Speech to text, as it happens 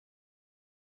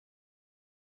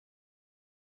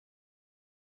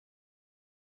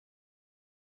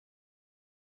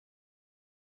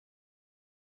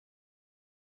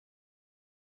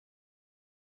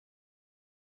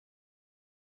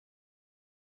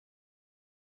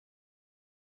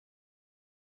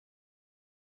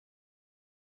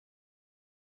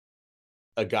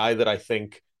a guy that I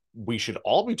think we should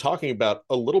all be talking about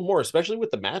a little more, especially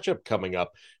with the matchup coming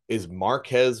up, is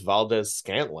Marquez Valdez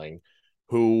Scantling,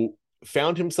 who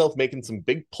found himself making some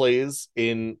big plays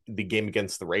in the game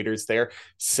against the Raiders there,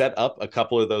 set up a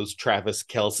couple of those Travis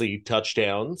Kelce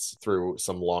touchdowns through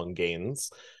some long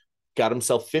gains, got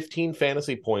himself 15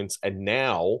 fantasy points, and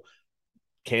now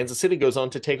Kansas City goes on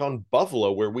to take on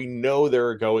Buffalo, where we know there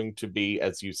are going to be,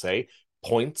 as you say,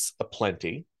 points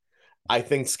aplenty. I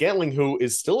think Scantling, who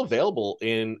is still available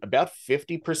in about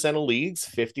 50% of leagues,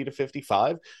 50 to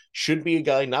 55, should be a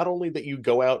guy not only that you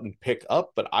go out and pick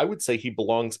up, but I would say he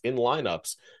belongs in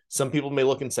lineups. Some people may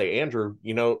look and say, Andrew,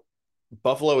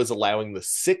 Buffalo is allowing the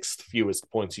sixth fewest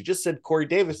points. You just said Corey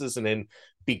Davis isn't in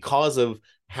because of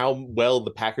how well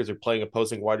the Packers are playing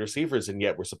opposing wide receivers, and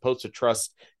yet we're supposed to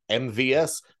trust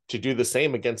MVS to do the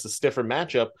same against a stiffer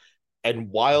matchup. And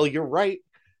while you're right,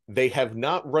 they have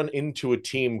not run into a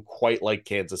team quite like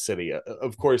Kansas City.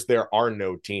 Of course, there are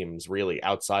no teams really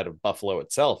outside of Buffalo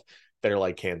itself that are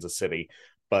like Kansas City.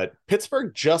 But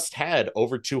Pittsburgh just had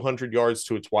over 200 yards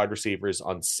to its wide receivers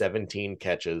on 17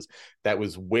 catches. That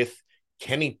was with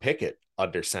Kenny Pickett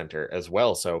under center as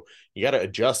well. So you got to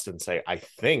adjust and say, I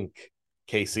think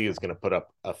KC is going to put up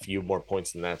a few more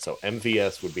points than that. So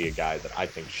MVS would be a guy that I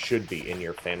think should be in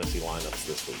your fantasy lineups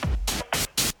this week.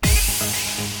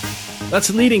 That's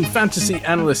leading fantasy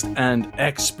analyst and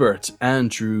expert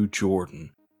Andrew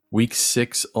Jordan. Week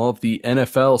 6 of the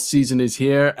NFL season is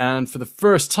here, and for the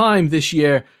first time this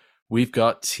year, we've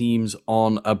got teams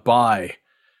on a bye.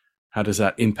 How does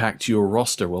that impact your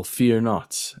roster? Well, fear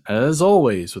not. As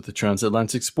always with the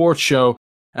Transatlantic Sports Show,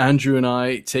 Andrew and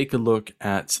I take a look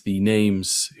at the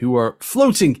names who are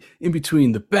floating in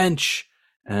between the bench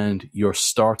and your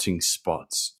starting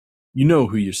spots. You know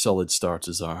who your solid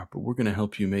starters are, but we're going to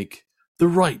help you make the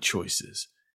right choices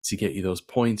to get you those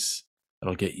points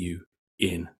that'll get you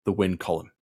in the win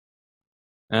column.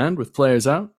 And with players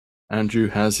out, Andrew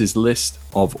has his list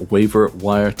of waiver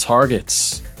wire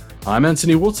targets. I'm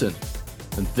Anthony Wootton,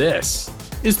 and this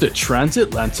is the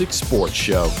Transatlantic Sports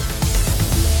Show.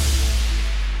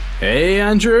 Hey,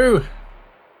 Andrew.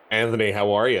 Anthony,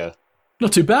 how are you?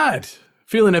 Not too bad.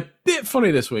 Feeling a bit funny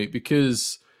this week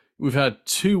because we've had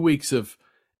 2 weeks of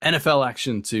NFL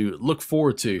action to look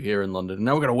forward to here in London.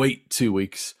 Now we're going to wait 2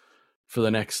 weeks for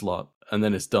the next slot, and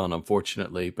then it's done,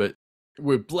 unfortunately. But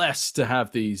we're blessed to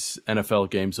have these NFL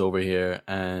games over here,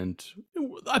 and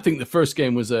I think the first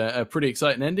game was a pretty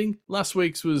exciting ending. Last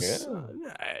week's was,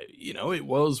 it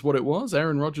was what it was.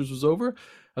 Aaron Rodgers was over.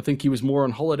 I think he was more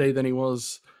on holiday than he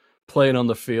was playing on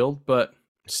the field, but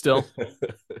still.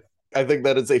 I think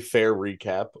that is a fair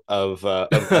recap of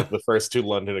the first 2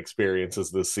 London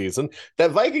experiences this season.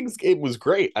 That Vikings game was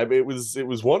great. I mean, it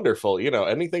was wonderful.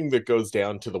 Anything that goes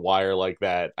down to the wire like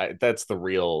that, that's the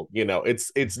real.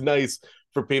 It's nice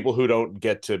for people who don't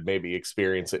get to maybe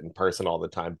experience it in person all the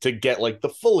time to get like the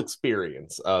full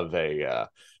experience of a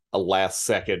last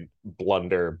second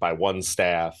blunder by one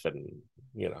staff, and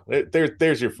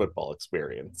there's your football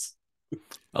experience.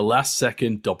 A last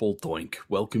second double doink.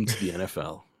 Welcome to the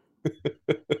NFL.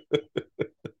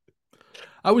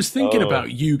 I was thinking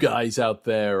about you guys out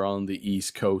there on the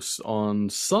East Coast on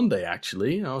Sunday,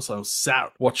 actually. I was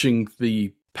sat watching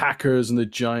the Packers and the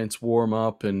Giants warm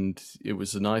up, and it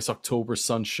was a nice October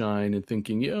sunshine, and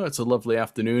thinking, it's a lovely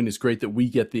afternoon. It's great that we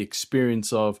get the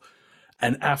experience of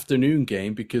an afternoon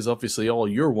game, because obviously all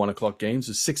your 1 o'clock games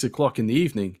is 6 o'clock in the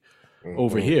evening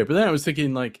over here. But then I was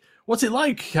thinking, what's it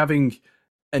like having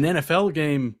an NFL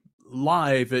game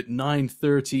live at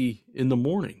 9:30 in the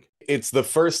morning? It's the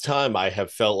first time I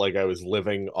have felt like I was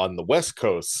living on the West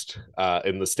Coast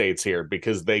in the States here,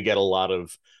 because they get a lot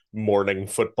of morning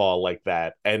football like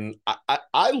that. And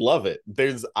I love it.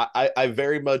 I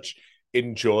very much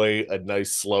enjoy a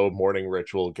nice slow morning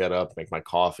ritual, get up, make my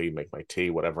coffee, make my tea,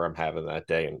 whatever I'm having that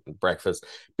day, and breakfast.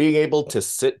 Being able to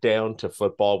sit down to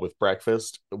football with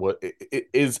breakfast, it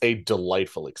is a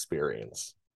delightful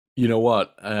experience. You know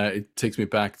what? It takes me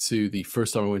back to the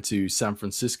first time I went to San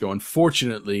Francisco.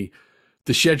 Unfortunately,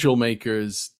 the schedule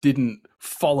makers didn't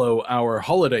follow our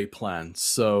holiday plans.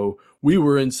 So we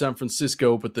were in San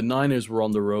Francisco, but the Niners were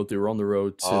on the road. They were on the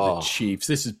road to the Chiefs.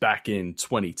 This is back in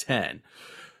 2010.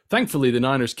 Thankfully, the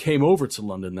Niners came over to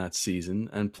London that season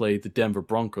and played the Denver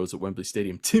Broncos at Wembley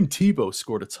Stadium. Tim Tebow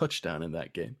scored a touchdown in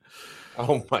that game.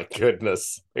 Oh my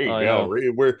goodness. There you go.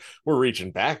 We're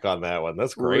reaching back on that one.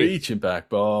 That's great. Reaching back.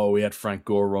 Oh, we had Frank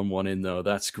Gore run one in, though.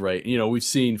 That's great. We've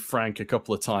seen Frank a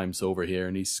couple of times over here,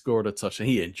 and he scored a touchdown.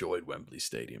 He enjoyed Wembley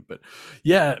Stadium. But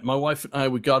yeah, my wife and I,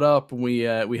 we got up and we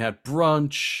had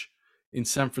brunch. in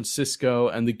San Francisco,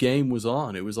 and the game was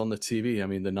on. It was on the TV. I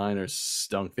mean, the Niners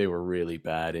stunk. They were really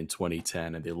bad in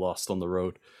 2010, and they lost on the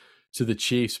road to the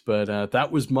Chiefs. But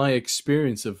that was my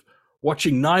experience of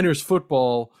watching Niners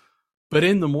football, but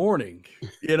in the morning.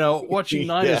 Watching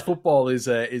Niners football is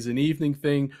an evening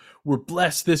thing. We're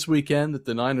blessed this weekend that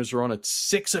the Niners are on at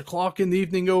 6:00 in the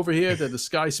evening over here. They're the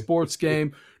Sky Sports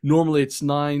game. Normally it's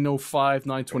 9:05,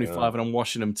 9:25, and I'm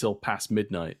watching them till past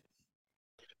midnight.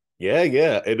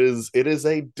 Yeah, it is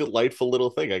a delightful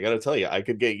little thing. I gotta tell you, I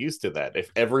could get used to that.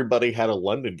 If everybody had a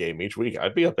London game each week,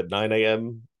 I'd be up at 9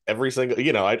 a.m. every single,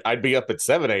 I'd be up at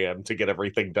 7 a.m. to get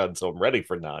everything done, so I'm ready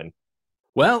for 9.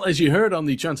 Well, as you heard on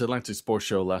the Transatlantic Sports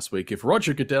Show last week, if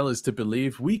Roger Goodell is to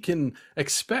believe, we can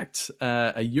expect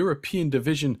a European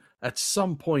division at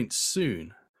some point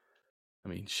soon. I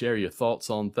mean, share your thoughts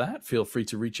on that. Feel free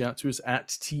to reach out to us at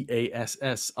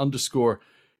TASS_UK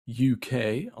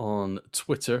on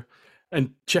Twitter,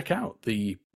 and check out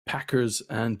the Packers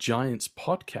and Giants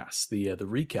podcast, the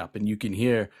recap, and you can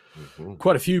hear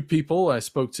quite a few people. I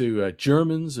spoke to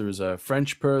Germans, there was a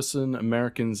French person,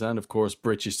 Americans, and of course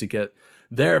British, to get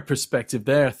their perspective,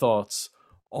 their thoughts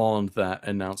on that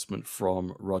announcement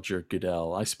from Roger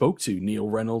Goodell. I spoke to Neil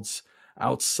Reynolds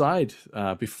outside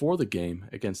before the game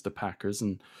against the Packers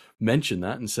and mentioned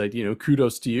that and said,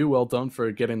 kudos to you, well done for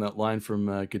getting that line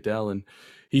from Goodell. And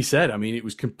he said, I mean, it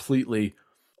was completely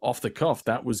off the cuff.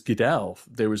 That was Goodell.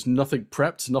 There was nothing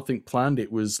prepped, nothing planned.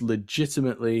 It was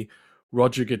legitimately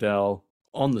Roger Goodell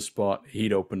on the spot.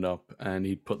 He'd opened up and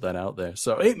he'd put that out there.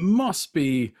 So it must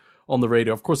be on the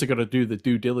radar. Of course, they got to do the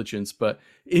due diligence, but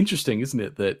interesting, isn't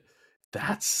it, that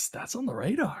that's on the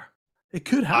radar? It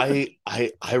could happen.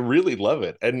 I really love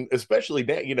it, and especially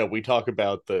now, we talk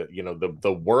about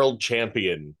the world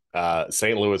champion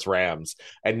St. Louis Rams,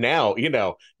 and now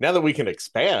that we can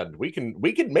expand, we can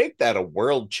make that a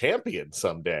world champion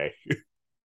someday.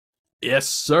 Yes,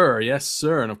 sir. Yes,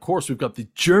 sir. And of course, we've got the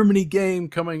Germany game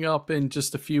coming up in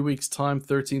just a few weeks' time,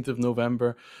 13th of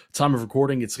November. Time of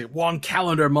recording, it's 1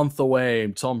 calendar month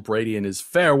away. Tom Brady and his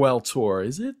farewell tour.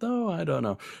 Is it, though? I don't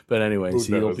know. But anyways,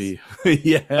 he'll be...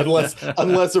 yeah.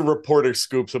 Unless a reporter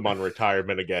scoops him on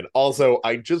retirement again. Also,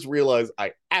 I just realized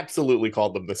I absolutely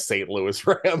called them the St. Louis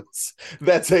Rams.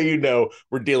 That's how you know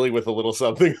we're dealing with a little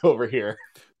something over here.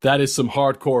 That is some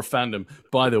hardcore fandom.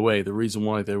 By the way, the reason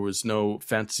why there was no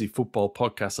fantasy football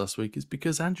podcast last week is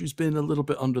because Andrew's been a little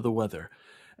bit under the weather,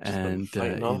 and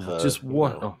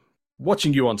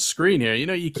watching you on screen here,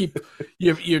 you keep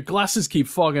your glasses keep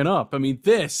fogging up. I mean,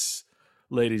 this,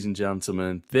 ladies and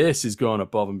gentlemen, this is going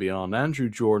above and beyond. Andrew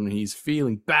Jordan, he's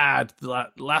feeling bad.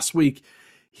 Last week,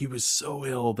 he was so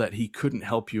ill that he couldn't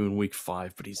help you in week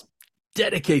 5, but he's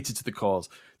dedicated to the cause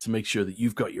to make sure that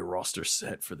you've got your roster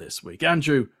set for this week.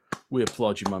 Andrew, we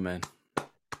applaud you, my man.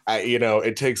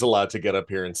 It takes a lot to get up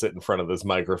here and sit in front of this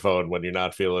microphone when you're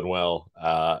not feeling well.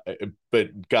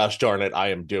 But gosh darn it, I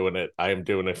am doing it. I am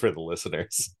doing it for the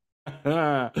listeners.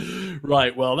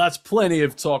 Right, well, that's plenty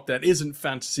of talk that isn't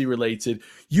fantasy related.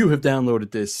 You have downloaded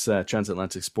this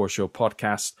Transatlantic Sports Show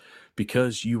podcast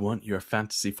because you want your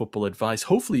fantasy football advice.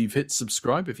 Hopefully you've hit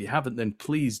subscribe. If you haven't, then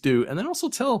please do. And then also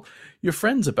tell your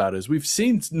friends about us. We've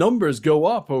seen numbers go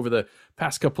up over the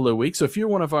past couple of weeks. So if you're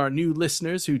one of our new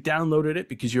listeners who downloaded it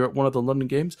because you're at one of the London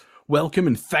games, welcome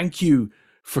and thank you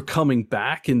for coming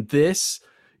back. And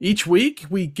each week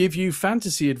we give you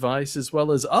fantasy advice as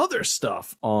well as other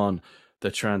stuff on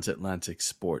the Transatlantic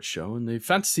Sports Show. And the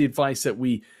fantasy advice that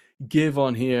we give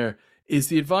on here is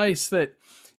the advice that,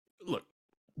 look,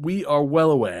 we are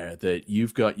well aware that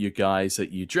you've got your guys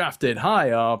that you drafted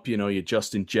high up, your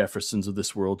Justin Jeffersons of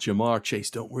this world, Jamar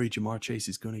Chase. Don't worry, Jamar Chase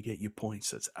is going to get you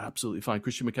points. That's absolutely fine.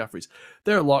 Christian McCaffrey's,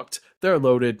 they're locked, they're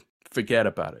loaded, forget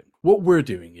about it. What we're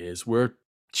doing is we're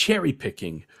cherry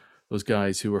picking those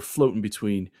guys who are floating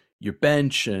between your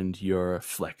bench and your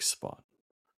flex spot.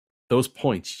 Those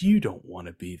points, you don't want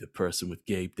to be the person with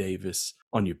Gabe Davis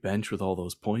on your bench with all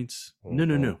those points.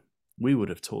 No. We would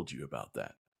have told you about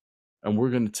that. And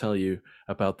we're going to tell you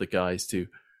about the guys to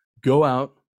go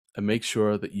out and make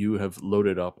sure that you have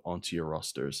loaded up onto your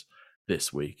rosters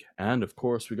this week. And of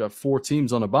course, we got 4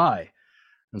 teams on a bye.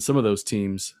 And some of those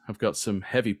teams have got some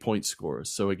heavy point scorers.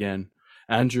 So again,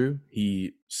 Andrew,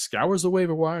 he scours the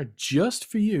waiver wire just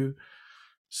for you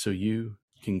so you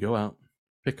can go out,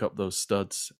 pick up those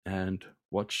studs, and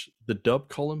watch the dub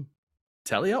column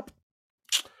tally up.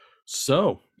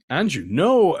 So, Andrew,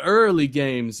 no early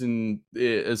games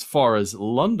as far as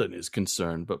London is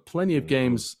concerned, but plenty of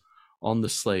games on the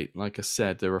slate. Like I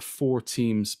said, there are 4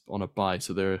 teams on a bye,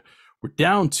 so we're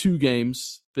down 2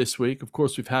 games this week. Of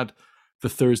course, we've had the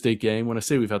Thursday game. When I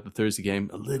say we've had the Thursday game,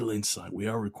 a little insight. We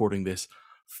are recording this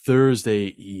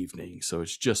Thursday evening. So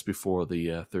it's just before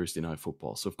the Thursday night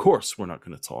football. So, of course, we're not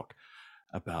going to talk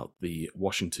about the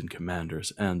Washington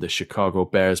Commanders and the Chicago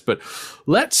Bears. But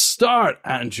let's start,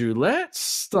 Andrew. Let's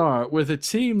start with a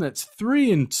team that's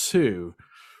 3-2,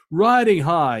 riding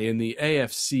high in the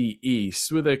AFC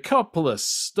East with a couple of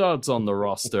studs on the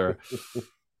roster.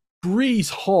 Breece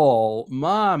Hall,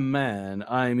 my man.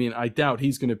 I mean, I doubt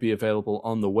he's going to be available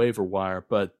on the waiver wire,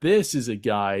 but this is a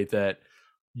guy that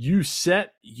you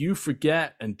set, you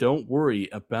forget, and don't worry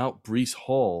about Breece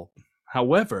Hall.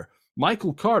 However,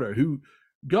 Michael Carter, who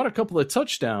got a couple of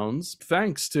touchdowns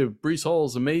thanks to Breece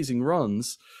Hall's amazing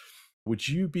runs, would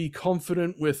you be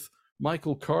confident with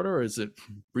Michael Carter? Or is it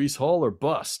Breece Hall or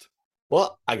bust?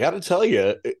 Well, I got to tell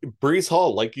you, Breece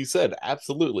Hall, like you said,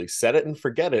 absolutely set it and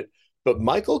forget it. But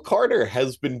Michael Carter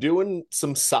has been doing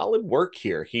some solid work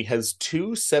here. He has two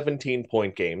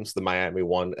 17-point games, the Miami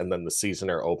one, and then the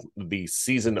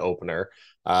season opener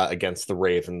against the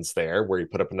Ravens there, where he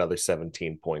put up another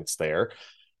 17 points there,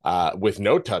 with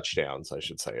no touchdowns, I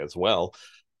should say, as well.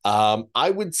 I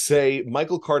would say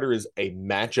Michael Carter is a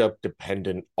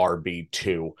matchup-dependent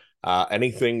RB2.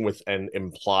 Anything with an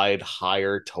implied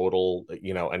higher total,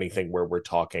 anything where we're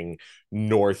talking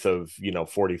north of,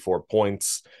 44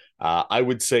 points, I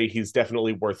would say he's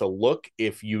definitely worth a look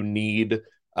if you need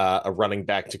a running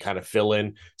back to kind of fill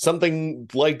in something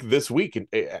like this week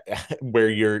where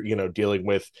you're, dealing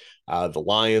with the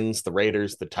Lions, the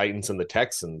Raiders, the Titans, and the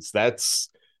Texans.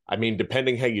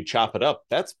 Depending how you chop it up,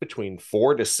 that's between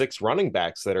 4 to 6 running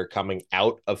backs that are coming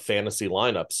out of fantasy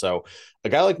lineups. So a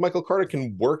guy like Michael Carter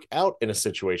can work out in a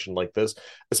situation like this,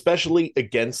 especially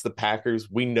against the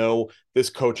Packers. We know this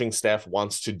coaching staff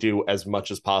wants to do as much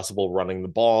as possible running the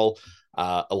ball.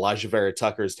 Elijah Vera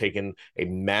Tucker has taken a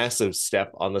massive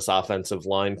step on this offensive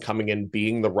line, coming in,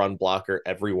 being the run blocker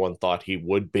everyone thought he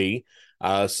would be.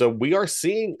 So we are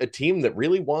seeing a team that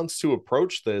really wants to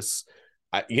approach this.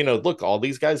 Look, all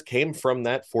these guys came from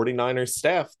that 49ers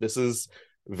staff. This is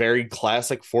very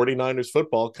classic 49ers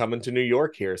football coming to New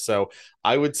York here. So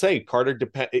I would say Carter,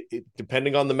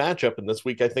 depending on the matchup, and this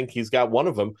week I think he's got one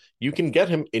of them, you can get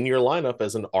him in your lineup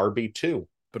as an RB2.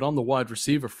 But on the wide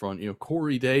receiver front,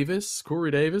 Corey Davis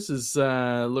is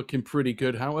looking pretty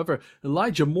good. However,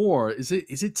 Elijah Moore, is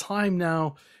it time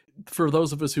now for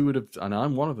those of us who would have, and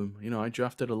I'm one of them, I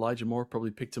drafted Elijah Moore,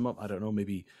 probably picked him up, I don't know,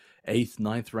 maybe 8th,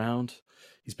 9th round.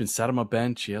 He's been sat on my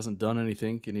bench. He hasn't done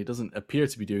anything, and he doesn't appear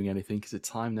to be doing anything. Is it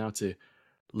time now to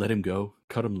let him go,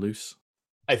 cut him loose?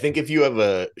 I think if you have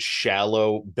a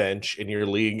shallow bench in your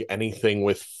league, anything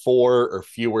with 4 or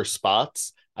fewer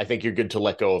spots, I think you're good to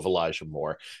let go of Elijah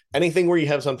Moore. Anything where you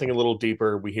have something a little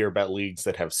deeper, we hear about leagues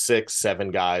that have 6, 7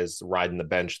 guys riding the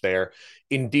bench there.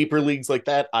 In deeper leagues like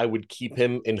that, I would keep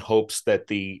him in hopes that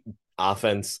the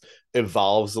offense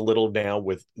evolves a little now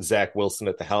with Zach Wilson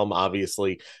at the helm.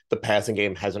 Obviously, the passing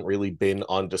game hasn't really been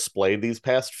on display these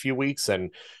past few weeks,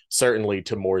 and certainly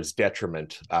to Moore's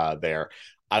detriment there.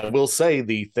 I will say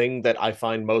the thing that I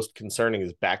find most concerning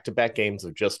is back-to-back games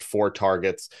of just 4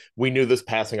 targets. We knew this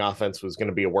passing offense was going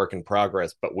to be a work in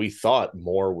progress, but we thought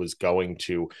Moore was going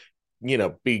to,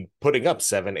 be putting up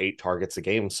 7, 8 targets a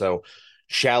game. So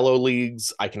shallow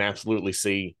leagues, I can absolutely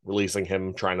see releasing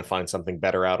him, trying to find something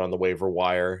better out on the waiver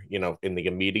wire, in the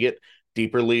immediate.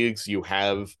 Deeper leagues, you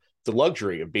have the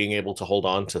luxury of being able to hold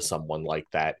on to someone like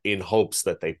that in hopes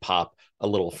that they pop a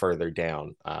little further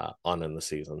down on in the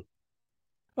season.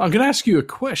 I'm going to ask you a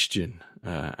question,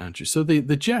 Andrew. So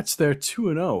the Jets, they're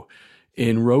 2-0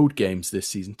 in road games this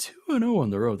season. 2-0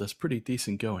 on the road. That's pretty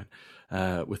decent going.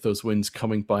 With those wins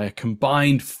coming by a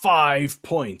combined 5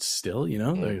 points still, they're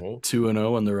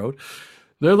 2-0 on the road.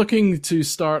 They're looking to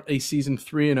start a season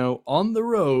 3-0 on the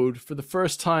road for the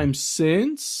first time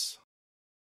since...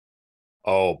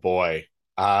 Oh, boy.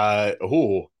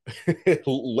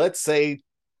 Let's say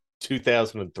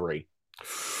 2003.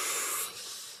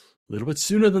 A little bit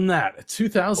sooner than that.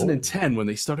 2010, when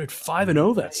they started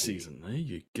 5-0 that season. There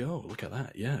you go. Look at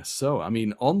that. Yeah. So,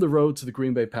 on the road to the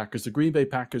Green Bay Packers. The Green Bay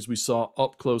Packers we saw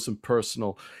up close and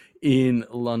personal in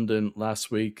London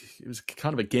last week. It was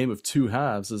kind of a game of 2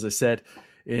 halves, as I said,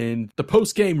 in the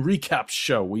post-game recap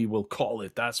show, we will call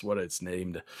it. That's what it's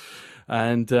named.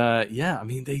 And,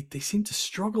 they seemed to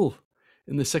struggle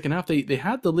in the second half. They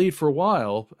had the lead for a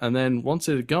while, and then once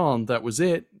it had gone, that was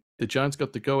it. The Giants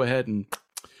got the go-ahead and...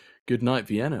 good night,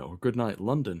 Vienna, or good night,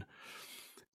 London.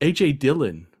 A.J.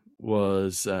 Dillon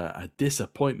was a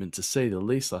disappointment, to say the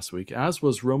least, last week, as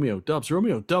was Romeo Doubs.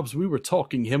 Romeo Doubs, we were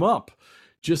talking him up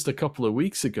just a couple of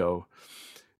weeks ago.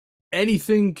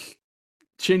 Anything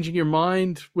changing your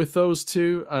mind with those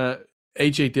two?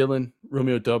 A.J. Dillon,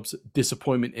 Romeo Doubs,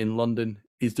 disappointment in London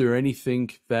Is there anything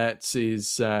that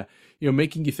is,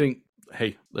 making you think,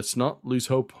 hey, let's not lose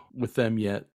hope with them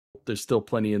yet? There's still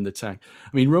plenty in the tank. I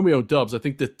mean, Romeo Doubs, I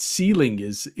think the ceiling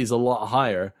is a lot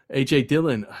higher. AJ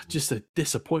Dillon, just a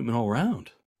disappointment all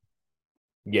around.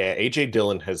 Yeah, AJ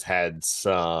Dillon has had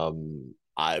some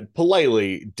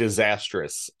politely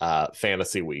disastrous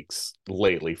fantasy weeks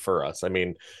lately for us. I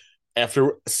mean,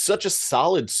 after such a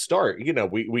solid start,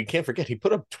 we can't forget he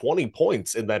put up 20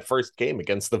 points in that first game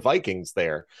against the Vikings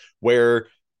there, where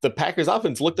the Packers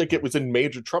offense looked like it was in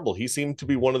major trouble. He seemed to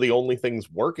be one of the only things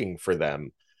working for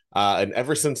them. And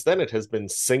ever since then, it has been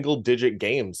single digit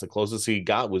games. The closest he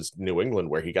got was New England,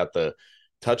 where he got the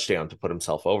touchdown to put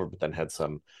himself over, but then had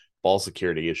some ball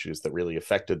security issues that really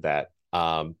affected that.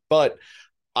 But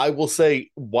I will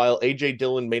say, while AJ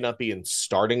Dillon may not be in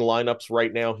starting lineups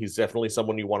right now, he's definitely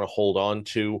someone you want to hold on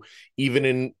to, even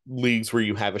in leagues where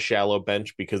you have a shallow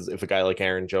bench, because if a guy like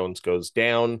Aaron Jones goes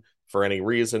down for any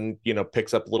reason,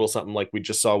 picks up a little something like we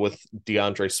just saw with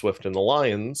DeAndre Swift and the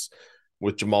Lions,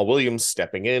 with Jamal Williams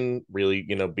stepping in, really,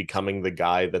 becoming the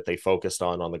guy that they focused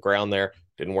on the ground there.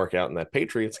 Didn't work out in that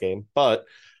Patriots game, but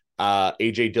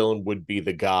AJ Dillon would be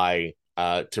the guy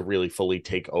to really fully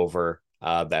take over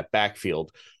that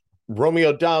backfield.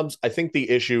 Romeo Doubs, I think the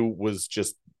issue was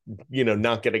just,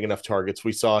 not getting enough targets.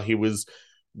 We saw he was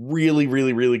really,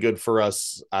 really, really good for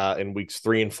us in weeks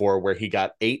 3 and 4, where he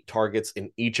got 8 targets in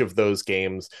each of those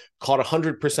games, caught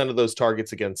 100% of those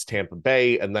targets against Tampa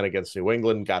Bay, and then against New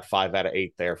England, got 5 out of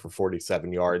 8 there for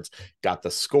 47 yards, got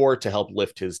the score to help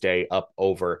lift his day up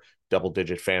over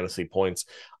double-digit fantasy points.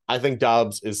 I think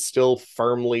Doubs is still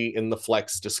firmly in the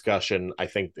flex discussion. I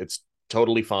think it's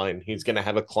totally fine. He's going to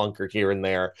have a clunker here and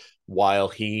there while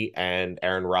he and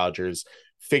Aaron Rodgers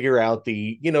figure out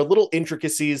the, little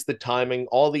intricacies, the timing,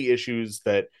 all the issues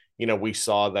that, we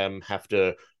saw them have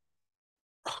to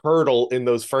hurdle in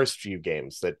those first few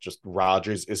games, that just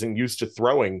Rodgers isn't used to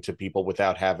throwing to people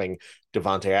without having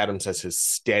Davante Adams as his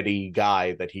steady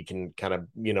guy that he can kind of,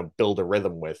 build a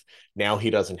rhythm with. Now he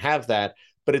doesn't have that,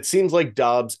 but it seems like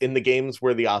Doubs, in the games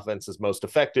where the offense is most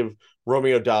effective,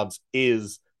 Romeo Doubs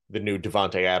is the new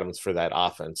Davante Adams for that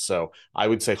offense. So I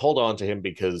would say hold on to him,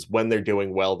 because when they're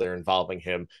doing well, they're involving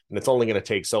him, and it's only going to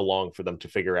take so long for them to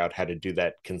figure out how to do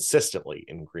that consistently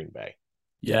in Green Bay.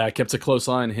 Yeah, I kept a close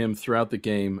eye on him throughout the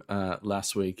game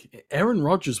last week. Aaron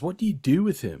Rodgers, what do you do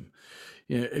with him?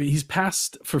 He's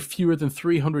passed for fewer than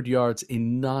 300 yards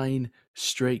in 9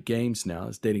 straight games now.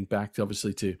 It's dating back,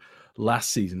 obviously, to last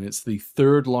season. It's the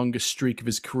 3rd longest streak of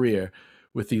his career,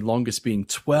 with the longest being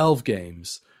 12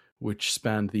 games, which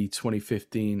spanned the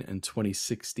 2015 and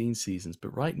 2016 seasons.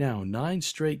 But right now, 9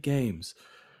 straight games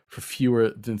for fewer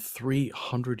than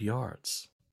 300 yards.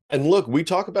 And look, we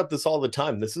talk about this all the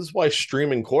time. This is why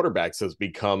streaming quarterbacks has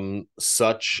become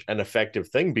such an effective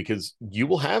thing, because you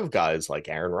will have guys like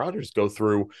Aaron Rodgers go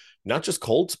through not just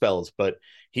cold spells, but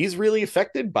he's really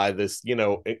affected by this,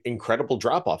 incredible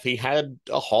drop off. He had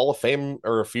a Hall of Fame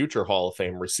or a future Hall of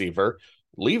Fame receiver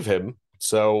leave him.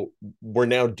 So we're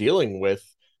now dealing with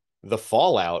the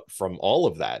fallout from all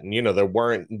of that. And, there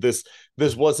weren't this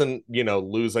wasn't,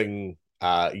 losing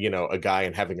a guy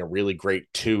and having a really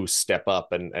great 2 step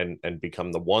up and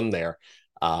become the 1 there.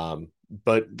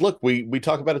 But look, we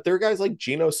talk about it. There are guys like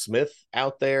Geno Smith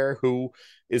out there who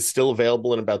is still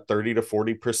available in about 30 to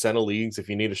 40% of leagues. If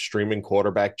you need a streaming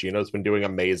quarterback, Geno's been doing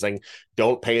amazing.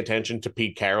 Don't pay attention to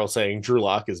Pete Carroll saying Drew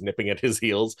Lock is nipping at his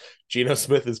heels. Geno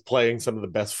Smith is playing some of the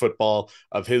best football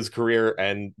of his career,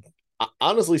 and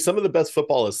honestly, some of the best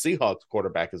football a Seahawks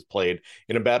quarterback has played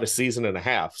in about a season and a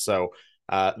half. So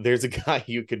there's a guy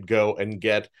you could go and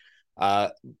get.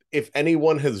 If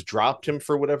anyone has dropped him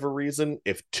for whatever reason,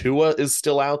 if Tua is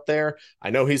still out there, I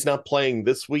know he's not playing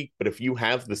this week, but if you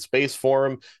have the space for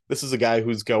him, this is a guy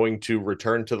who's going to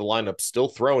return to the lineup, still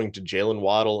throwing to Jalen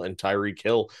Waddle and Tyreek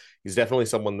Hill. He's definitely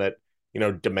someone that,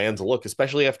 demands a look,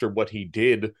 especially after what he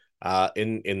did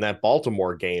in that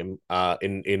Baltimore game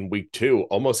in week 2,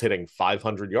 almost hitting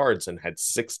 500 yards and had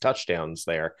 6 touchdowns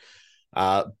there.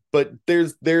 But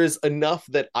there's enough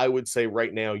that I would say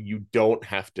right now you don't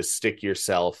have to stick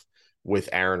yourself with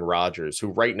Aaron Rodgers, who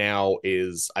right now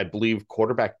is, I believe,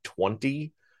 quarterback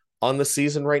 20 on the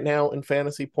season right now in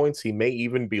fantasy points. He may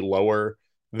even be lower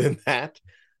than that.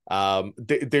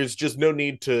 There's just no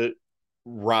need to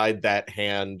ride that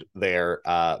hand there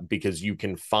because you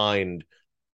can find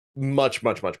much,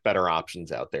 much, much better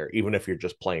options out there, even if you're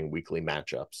just playing weekly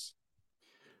matchups.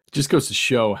 Just goes to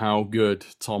show how good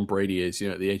Tom Brady is,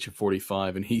 at the age of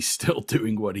 45, and he's still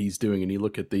doing what he's doing. And you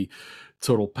look at the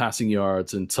total passing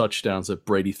yards and touchdowns that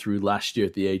Brady threw last year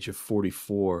at the age of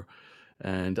 44.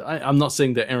 And I'm not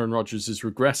saying that Aaron Rodgers is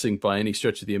regressing by any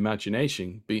stretch of the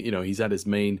imagination. But, he's had his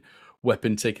main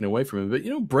weapon taken away from him.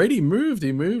 But, Brady moved.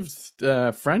 He moved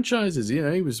franchises.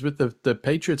 He was with the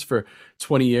Patriots for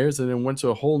 20 years and then went to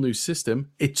a whole new system.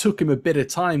 It took him a bit of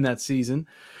time that season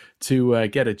to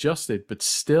get adjusted. But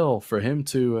still, for him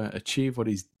to achieve what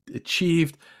he's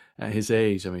achieved at his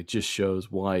age, it just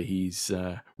shows why he's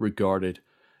regarded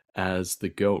as the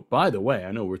GOAT. By the way,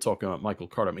 I know we're talking about Michael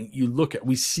Carter. You look at,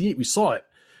 we saw it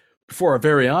before our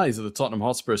very eyes at the Tottenham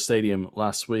Hotspur Stadium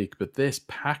last week, but this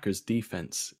Packers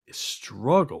defense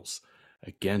struggles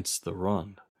against the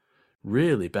run.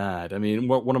 Really bad.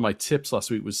 One of my tips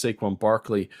last week was Saquon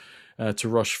Barkley to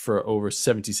rush for over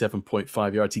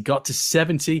 77.5 yards. He got to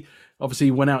 70. Obviously,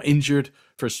 he went out injured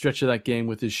for a stretch of that game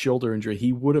with his shoulder injury.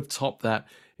 He would have topped that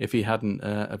if he hadn't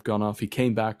have gone off. He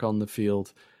came back on the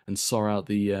field and saw out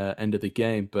the end of the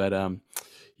game. But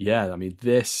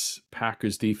this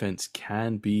Packers defense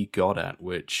can be got at,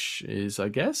 which is, I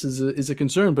guess, is a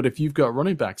concern. But if you've got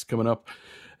running backs coming up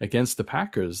against the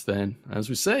Packers, then, as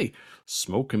we say,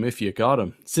 smoke them if you got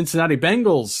them. Cincinnati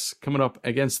Bengals coming up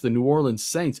against the New Orleans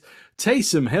Saints.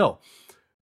 Taysom Hill.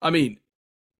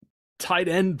 Tight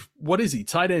end, what is he?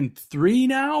 Tight end 3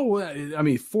 now?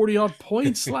 40-odd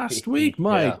points last week.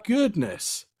 My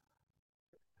goodness.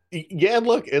 Yeah,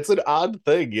 look, it's an odd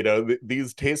thing,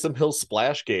 these Taysom Hill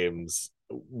splash games,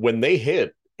 when they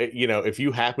hit, if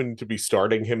you happen to be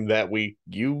starting him that week,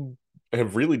 you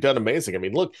have really done amazing.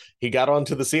 Look, he got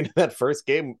onto the scene in that first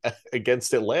game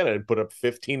against Atlanta and put up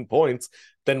 15 points,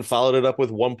 then followed it up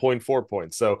with 1.4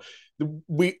 points. So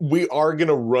we are going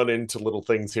to run into little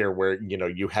things here where,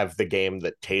 you have the game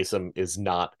that Taysom is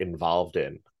not involved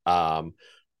in.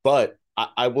 But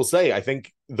I will say, I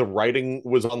think the writing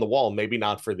was on the wall, maybe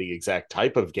not for the exact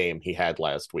type of game he had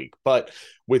last week, but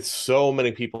with so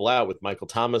many people out, with Michael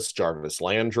Thomas, Jarvis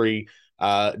Landry,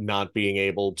 not being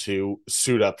able to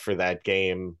suit up for that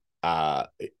game,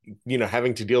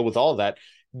 having to deal with all that,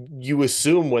 you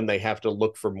assume when they have to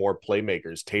look for more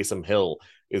playmakers, Taysom Hill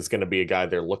is going to be a guy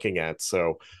they're looking at.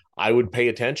 So I would pay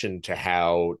attention to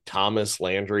how Thomas,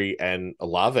 Landry, and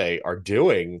Olave are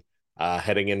doing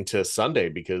heading into Sunday,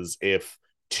 because if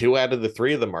 2 out of the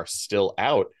 3 of them are still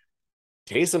out,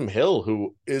 Taysom Hill,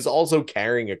 who is also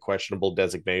carrying a questionable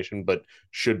designation but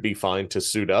should be fine to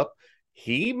suit up,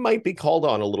 he might be called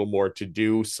on a little more to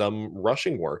do some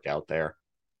rushing work out there.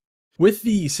 With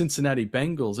the Cincinnati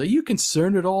Bengals, are you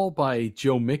concerned at all by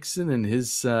Joe Mixon and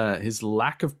his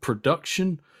lack of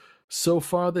production so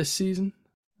far this season?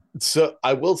 So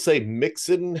I will say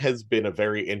Mixon has been a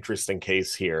very interesting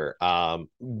case here.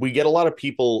 We get a lot of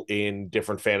people in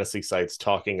different fantasy sites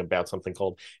talking about something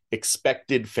called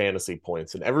expected fantasy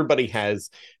points, and everybody has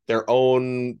their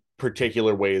own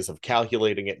particular ways of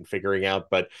calculating it and figuring out.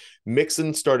 But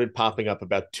Mixon started popping up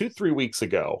about 2-3 weeks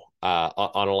ago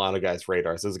on a lot of guys'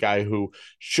 radars as a guy who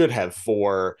should have,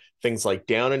 for things like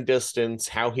down and distance,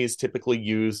 how he's typically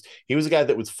used. He was a guy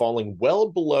that was falling well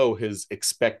below his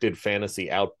expected fantasy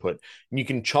output. And you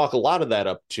can chalk a lot of that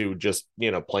up to just,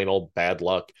 plain old bad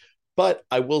luck. But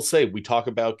I will say, we talk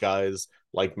about guys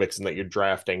like Mixon that you're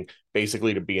drafting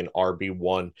basically to be an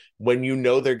RB1. When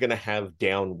they're going to have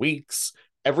down weeks,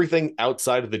 everything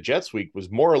outside of the Jets week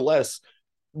was more or less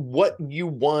what you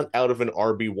want out of an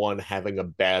RB1 having a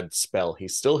bad spell.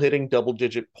 He's still hitting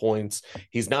double-digit points.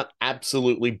 He's not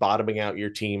absolutely bottoming out your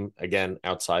team, again,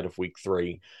 outside of week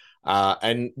 3.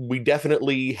 And we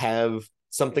definitely have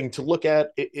something to look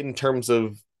at in terms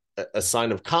of a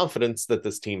sign of confidence that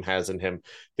this team has in him.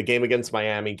 The game against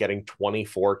Miami, getting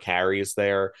 24 carries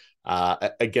there.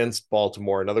 Against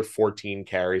Baltimore, another 14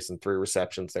 carries and 3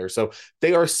 receptions there. So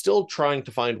they are still trying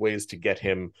to find ways to get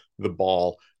him the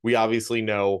ball. We obviously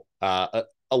know a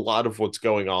lot of what's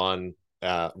going on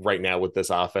right now with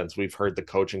this offense. We've heard the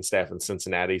coaching staff in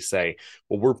Cincinnati say,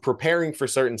 well, we're preparing for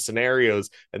certain scenarios,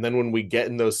 and then when we get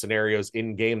in those scenarios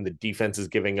in game, the defense is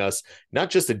giving us not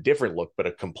just a different look, but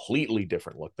a completely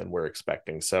different look than we're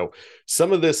expecting. So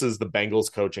some of this is the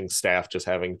Bengals coaching staff just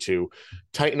having to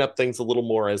tighten up things a little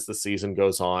more as the season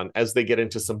goes on. As they get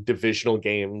into some divisional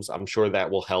games, I'm sure that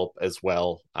will help as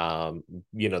well.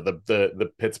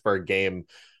 The Pittsburgh game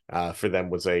for them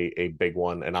was a big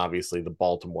one, and obviously the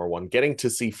Baltimore one, getting to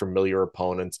see familiar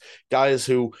opponents, guys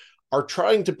who are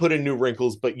trying to put in new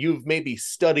wrinkles, but you've maybe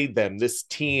studied them. This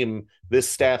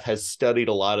staff has studied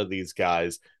a lot of these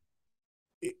guys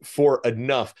for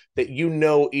enough that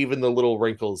even the little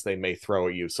wrinkles they may throw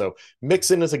at you. So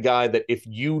Mixon is a guy that if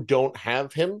you don't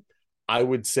have him, I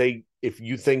would say, if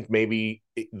you think maybe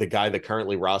the guy that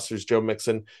currently rosters Joe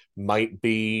Mixon might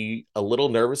be a little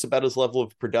nervous about his level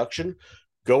of production,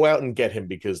 go out and get him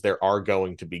because there are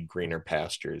going to be greener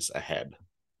pastures ahead.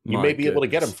 You My may be able to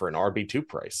get him goodness. for an RB2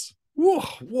 price. Whoa,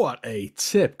 what a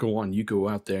tip. Go on, you go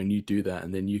out there and you do that,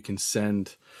 and then you can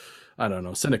send, I don't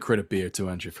know, send a credit beer to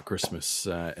Andrew for Christmas,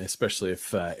 especially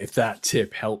if that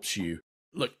tip helps you.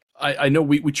 Look, I know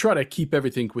we try to keep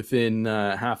everything within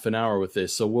half an hour with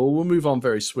this, so we'll move on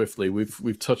very swiftly.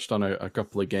 We've touched on a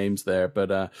couple of games there, but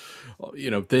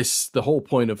the whole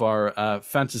point of our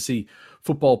fantasy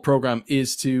football program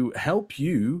is to help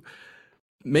you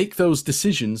make those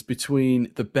decisions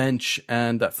between the bench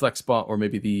and that flex spot, or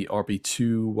maybe the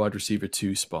RB2 wide receiver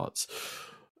 2 spots.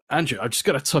 Andrew, I've just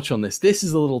got to touch on this. This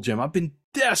is a little gem. I've been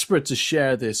desperate to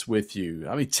share this with you.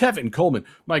 I mean, Tevin Coleman,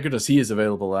 my goodness, he is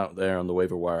available out there on the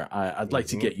waiver wire. I'd like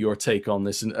to get your take on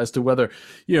this, and as to whether,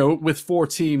 with 4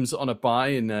 teams on a bye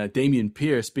and Dameon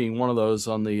Pierce being one of those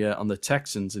on the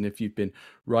Texans, and if you've been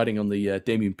riding on the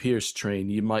Dameon Pierce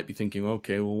train, you might be thinking,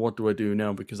 okay, well, what do I do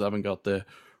now because I haven't got the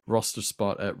roster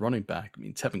spot at running back? I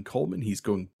mean, Tevin Coleman, he's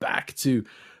going back to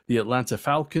the Atlanta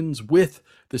Falcons with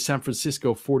the San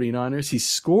Francisco 49ers. He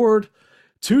scored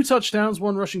 2 touchdowns,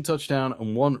 1 rushing touchdown,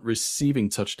 and 1 receiving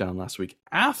touchdown last week.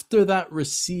 After that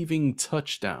receiving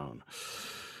touchdown,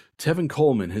 Tevin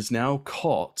Coleman has now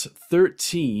caught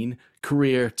 13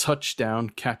 career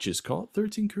touchdown catches. Caught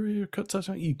 13 career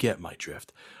touchdown? You get my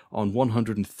drift. On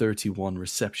 131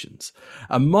 receptions.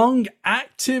 Among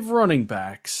active running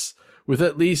backs with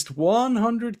at least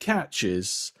 100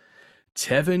 catches,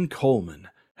 Tevin Coleman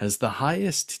has the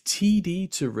highest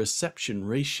TD to reception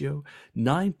ratio,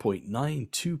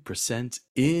 9.92%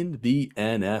 in the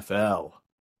NFL.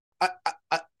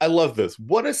 I love this.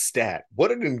 What a stat.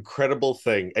 What an incredible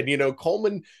thing. And,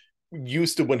 Coleman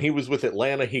used to, when he was with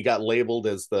Atlanta, he got labeled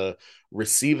as the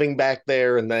receiving back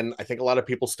there. And then I think a lot of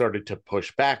people started to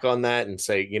push back on that and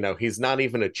say, he's not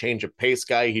even a change of pace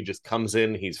guy. He just comes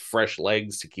in, he's fresh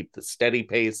legs to keep the steady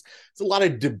pace. There's a lot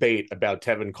of debate about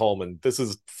Tevin Coleman. This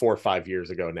is 4 or 5 years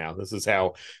ago now. This is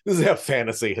how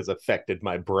fantasy has affected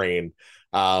my brain.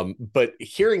 But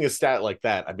hearing a stat like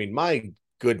that, I mean, my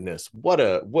goodness, what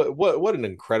an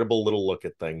incredible little look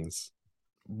at things.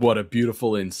 What a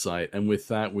beautiful insight. And with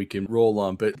that, we can roll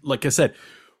on. But like I said,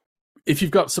 if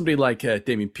you've got somebody like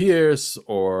Dameon Pierce,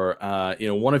 or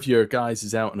one of your guys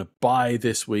is out on a bye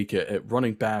this week at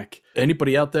running back,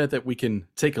 anybody out there that we can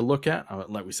take a look at?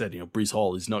 Like we said, Breece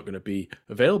Hall is not going to be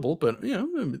available, but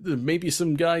maybe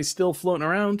some guys still floating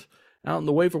around out on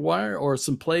the waiver wire, or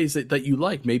some plays that you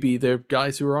like. Maybe they're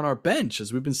guys who are on our bench.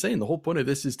 As we've been saying, the whole point of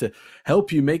this is to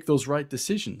help you make those right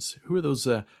decisions. Who are those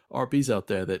RBs out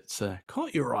there that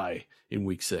caught your eye in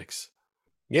week 6?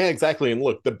 Yeah, exactly. And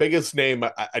look, the biggest name,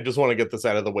 I just want to get this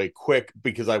out of the way quick,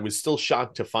 because I was still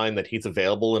shocked to find that he's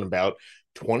available in about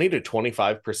 20 to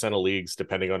 25% of leagues,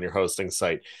 depending on your hosting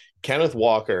site. Kenneth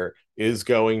Walker is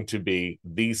going to be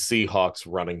the Seahawks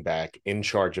running back in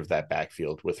charge of that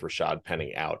backfield with Rashad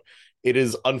Penny out. It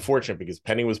is unfortunate because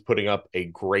Penny was putting up a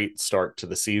great start to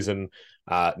the season.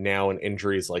 Now an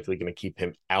injury is likely going to keep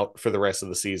him out for the rest of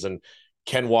the season.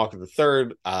 Ken Walker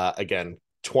III, again,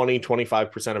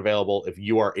 20-25% available. If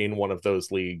you are in one of those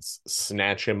leagues,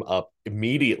 snatch him up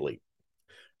immediately.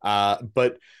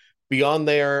 But beyond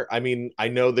there, I mean, I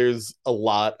know there's a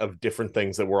lot of different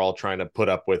things that we're all trying to put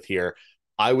up with here.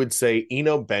 I would say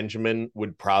Eno Benjamin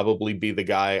would probably be the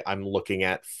guy I'm looking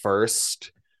at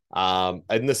first.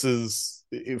 And this is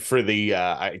for the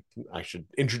I should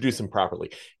introduce him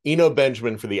properly. Eno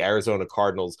Benjamin for the Arizona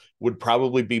Cardinals would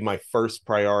probably be my first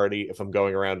priority if I'm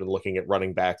going around and looking at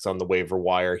running backs on the waiver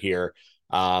wire here.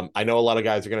 I know a lot of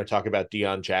guys are going to talk about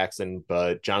Deion Jackson,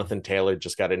 but Jonathan Taylor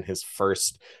just got in his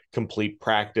first complete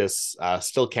practice,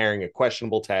 still carrying a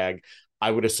questionable tag.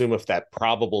 I would assume if that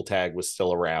probable tag was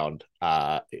still around,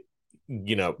 I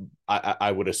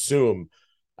would assume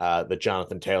that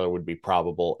Jonathan Taylor would be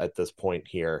probable at this point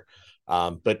here.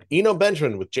 But Eno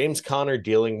Benjamin, with James Conner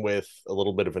dealing with a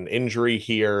little bit of an injury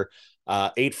here,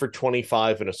 8 for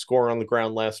 25 and a score on the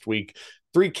ground last week,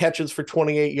 3 catches for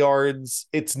 28 yards.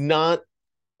 It's not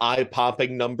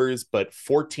eye-popping numbers, but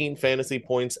 14 fantasy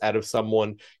points out of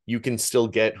someone you can still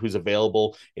get who's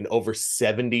available in over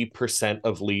 70%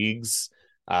 of leagues.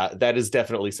 That is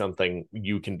definitely something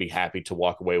you can be happy to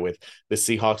walk away with. The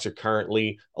Seahawks are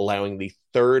currently allowing the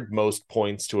 3rd most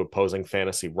points to opposing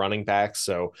fantasy running backs.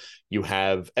 So you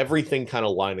have everything kind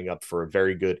of lining up for a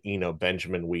very good Eno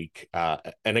Benjamin week.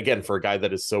 And again, for a guy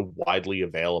that is so widely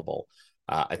available,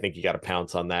 I think you got to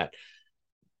pounce on that.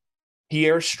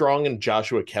 Pierre Strong and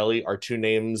Joshua Kelly are 2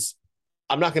 names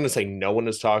I'm not going to say no one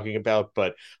is talking about,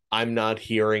 but I'm not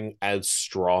hearing as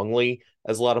strongly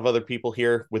as a lot of other people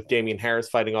here. With Damian Harris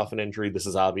fighting off an injury, this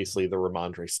is obviously the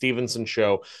Ramondre Stevenson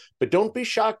show, but don't be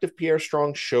shocked if Pierre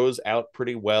Strong shows out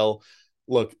pretty well.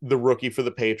 Look, the rookie for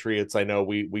the Patriots, I know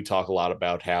we talk a lot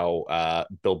about how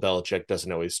Bill Belichick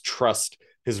doesn't always trust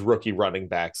his rookie running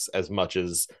backs as much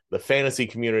as the fantasy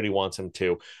community wants him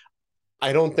to.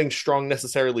 I don't think Strong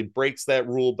necessarily breaks that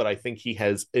rule, but I think he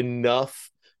has enough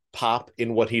pop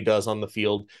in what he does on the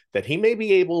field that he may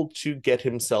be able to get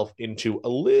himself into a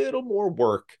little more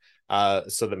work,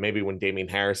 so that maybe when Damian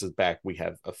Harris is back, we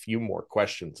have a few more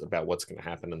questions about what's going to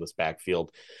happen in this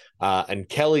backfield. And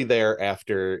Kelly there,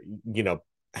 after,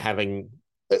 having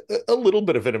a little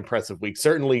bit of an impressive week.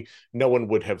 Certainly no one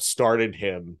would have started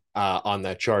him on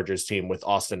that Chargers team with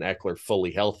Austin Ekeler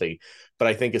fully healthy. But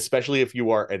I think especially if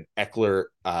you are an Ekeler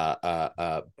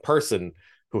person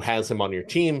who has him on your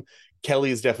team,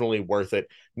 Kelly is definitely worth it,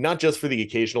 not just for the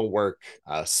occasional work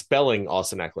spelling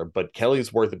Austin Ekeler, but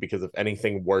Kelly's worth it because if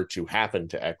anything were to happen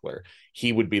to Ekeler,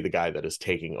 he would be the guy that is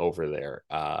taking over there.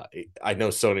 I know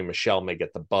Sony Michel may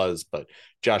get the buzz, but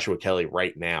Joshua Kelly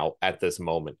right now at this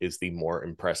moment is the more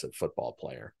impressive football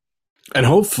player. And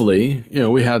hopefully,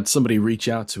 we had somebody reach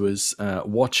out to us,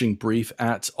 watching brief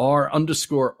at R_R_TJA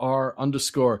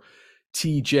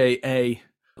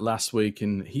last week,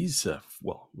 and he's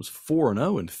was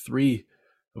 4-0 in 3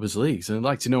 of his leagues, and I'd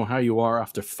like to know how you are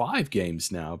after 5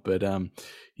 games now. But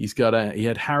he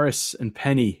had Harris and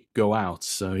Penny go out,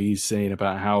 so he's saying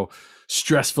about how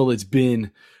stressful it's been,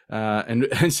 and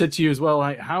said to you as well,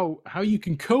 like, how you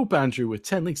can cope, Andrew, with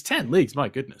 10 leagues, my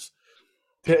goodness.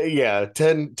 Yeah,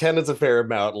 10 is a fair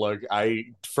amount. Look,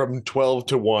 from 12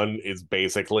 to 1 is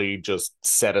basically just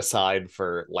set aside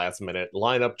for last minute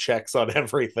lineup checks on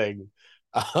everything.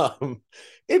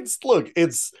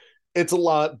 It's a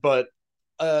lot, but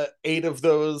 8 of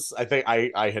those, I think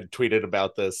I had tweeted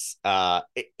about this.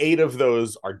 8 of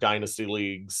those are dynasty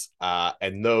leagues,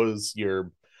 and those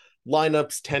your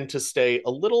lineups tend to stay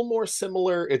a little more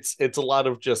similar. It's a lot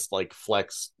of just like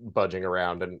flex budging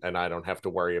around, and I don't have to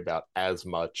worry about as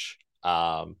much.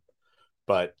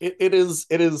 But it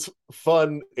is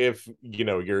fun if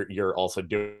you're also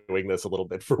doing this a little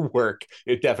bit for work.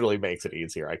 It definitely makes it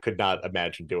easier. I could not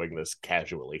imagine doing this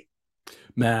casually.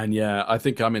 Man, yeah, I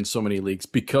think I'm in so many leagues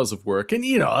because of work, and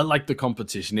I like the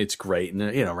competition. It's great, and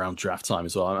around draft time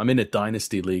as well. I'm in a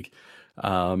dynasty league.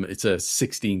 It's a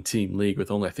 16-team league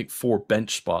with only, I think, 4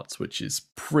 bench spots, which is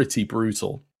pretty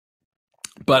brutal.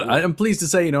 But I'm pleased to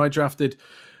say, I drafted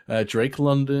Drake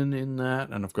London in that,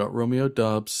 and I've got Romeo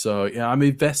Doubs. So, yeah, I'm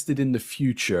invested in the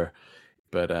future.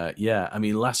 But,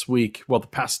 last week, the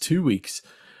past 2 weeks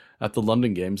at the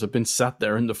London games, I've been sat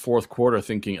there in the fourth quarter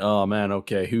thinking, oh, man,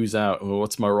 okay, who's out?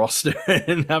 What's my roster?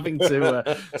 And having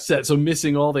to so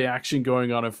missing all the action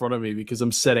going on in front of me because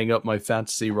I'm setting up my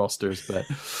fantasy rosters. But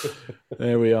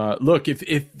there we are. Look,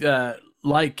 if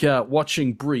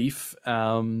watching brief,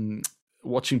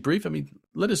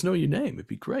 let us know your name. It'd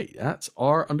be great. That's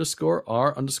R_R_TJA.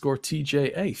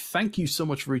 Thank you so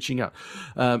much for reaching out.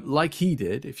 Like he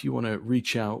did, if you want to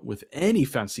reach out with any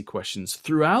fancy questions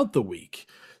throughout the week.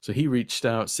 So he reached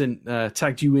out,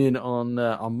 tagged you in on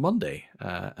Monday,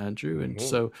 Andrew. And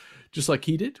so just like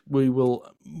he did, we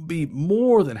will be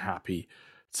more than happy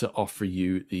to offer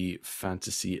you the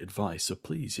fantasy advice. So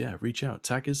please, reach out.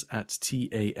 Tag us at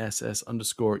TASS_UK.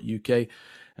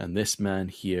 And this man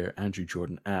here, Andrew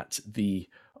Jordan, at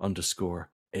 _ATJ.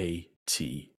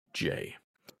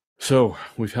 So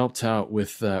we've helped out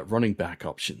with running back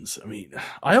options. I mean,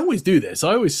 I always do this.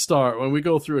 I always start when we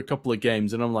go through a couple of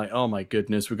games and I'm like, oh my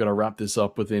goodness, we've got to wrap this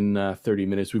up within 30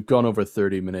 minutes. We've gone over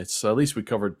 30 minutes. So at least we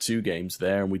covered 2 games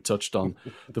there and we touched on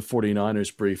the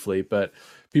 49ers briefly. But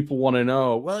people want to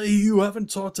know, well, you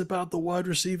haven't talked about the wide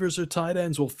receivers or tight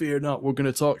ends. Well, fear not. We're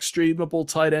going to talk streamable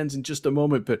tight ends in just a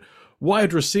moment. But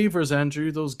wide receivers,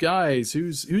 Andrew, those guys,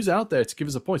 who's out there to give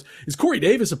us a point? Is Corey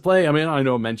Davis a play? I mean, I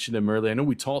know I mentioned him earlier. I know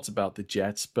we talked about the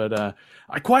Jets, but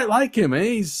I quite like him.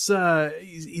 Eh?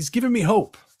 He's giving me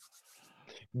hope.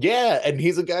 Yeah, and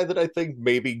he's a guy that I think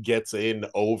maybe gets in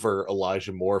over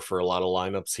Elijah Moore for a lot of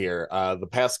lineups here. The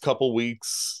past couple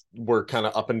weeks were kind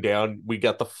of up and down. We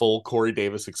got the full Corey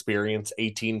Davis experience,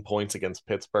 18 points against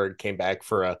Pittsburgh, came back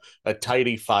for a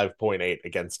tidy 5.8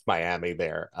 against Miami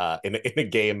there in a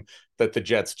game that the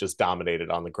Jets just dominated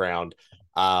on the ground.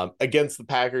 Against the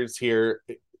Packers here,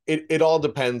 it all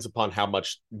depends upon how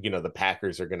much the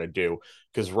Packers are going to do,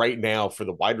 because right now for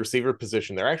the wide receiver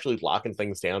position they're actually locking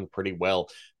things down pretty well.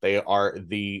 They are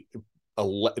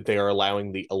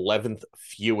allowing the 11th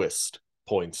fewest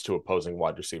points to opposing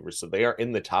wide receivers. So they are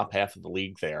in the top half of the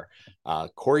league there.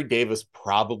 Corey Davis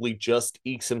probably just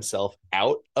ekes himself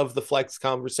out of the flex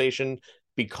conversation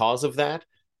because of that.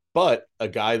 But a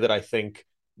guy that I think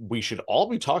we should all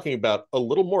be talking about a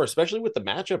little more, especially with the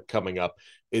matchup coming up,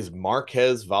 is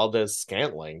Marquez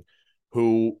Valdes-Scantling,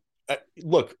 who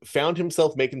look, found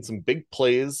himself making some big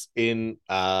plays in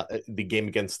the game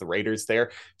against the Raiders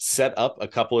there, set up a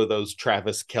couple of those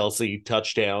Travis Kelce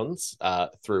touchdowns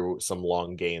through some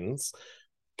long gains,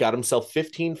 got himself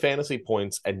 15 fantasy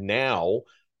points, and now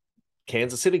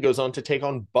Kansas City goes on to take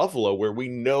on Buffalo, where we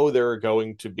know there are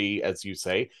going to be, as you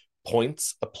say,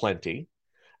 points aplenty.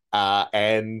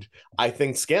 And I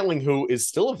think Scantling, who is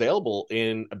still available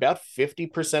in about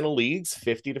 50% of leagues,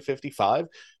 50 to 55,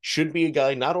 should be a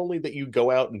guy not only that you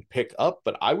go out and pick up,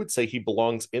 but I would say he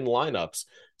belongs in lineups.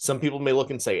 Some people may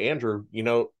look and say, Andrew,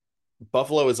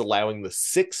 Buffalo is allowing the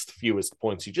sixth fewest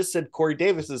points. You just said Corey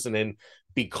Davis isn't in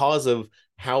because of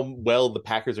how well the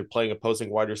Packers are playing opposing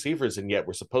wide receivers, and yet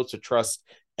we're supposed to trust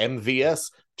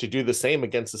MVS to do the same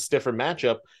against a stiffer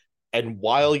matchup. And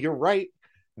while you're right,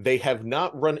 they have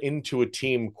not run into a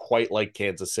team quite like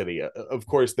Kansas City. Of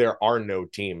course, there are no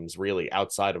teams really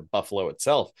outside of Buffalo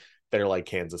itself that are like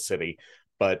Kansas City.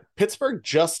 But Pittsburgh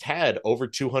just had over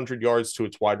 200 yards to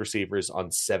its wide receivers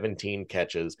on 17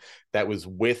 catches. That was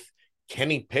with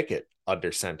Kenny Pickett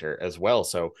under center as well.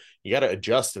 So you got to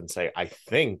adjust and say, I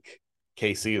think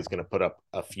KC is going to put up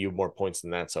a few more points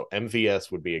than that. So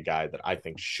MVS would be a guy that I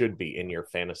think should be in your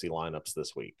fantasy lineups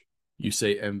this week. You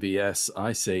say MVS,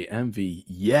 I say MV.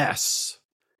 Yes.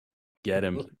 Get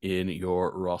him in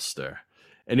your roster.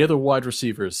 Any other wide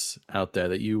receivers out there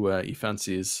that you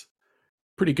fancy as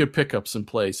pretty good pickups and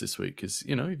plays this week? Because,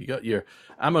 if you got your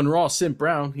Amon-Ra St.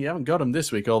 Brown, you haven't got him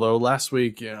this week. Although last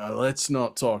week, let's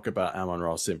not talk about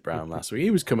Amon-Ra St. Brown last week. He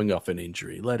was coming off an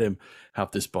injury. Let him have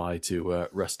this bye to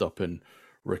rest up and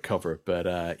recover. But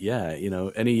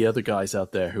any other guys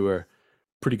out there who are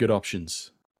pretty good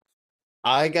options?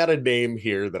 I got a name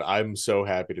here that I'm so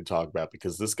happy to talk about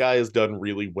because this guy has done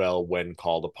really well when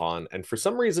called upon, and for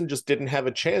some reason just didn't have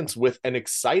a chance with an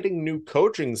exciting new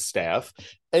coaching staff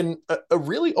and a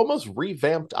really almost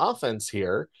revamped offense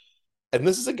here. And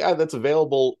this is a guy that's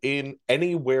available in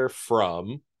anywhere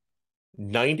from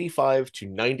 95 to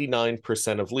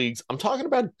 99% of leagues. I'm talking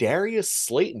about Darius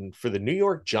Slayton for the New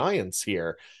York Giants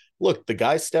here. Look, the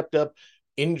guy stepped up.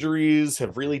 Injuries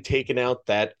have really taken out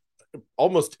that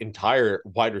almost entire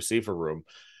wide receiver room.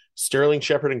 Sterling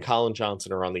Shepard and Colin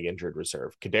Johnson are on the injured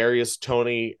reserve. Kadarius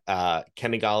Toney,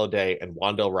 Kenny Golladay, and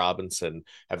Wan'Dale Robinson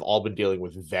have all been dealing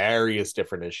with various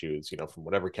different issues, from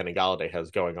whatever Kenny Golladay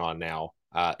has going on now,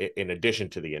 in addition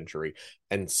to the injury.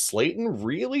 And Slayton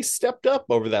really stepped up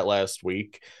over that last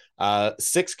week.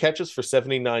 6 catches for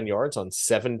 79 yards on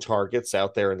 7 targets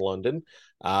out there in London.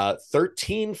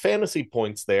 13 fantasy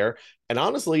points there. And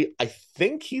honestly, I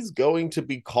think he's going to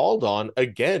be called on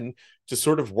again to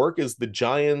sort of work as the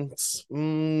Giants.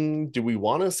 Do we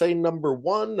want to say number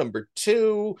 1, number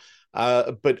 2?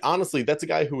 But honestly, that's a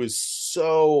guy who is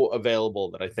so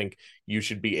available that I think you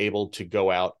should be able to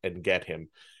go out and get him.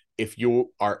 If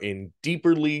you are in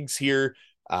deeper leagues here,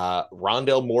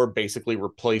 Rondale Moore basically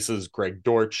replaces Greg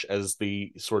Dortch as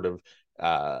the sort of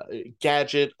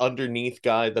gadget underneath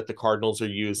guy that the Cardinals are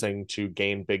using to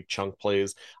gain big chunk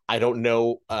plays. I don't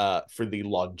know for the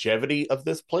longevity of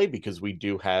this play because we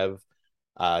do have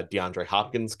DeAndre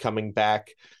Hopkins coming back.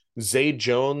 Zay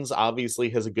Jones obviously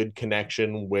has a good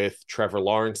connection with Trevor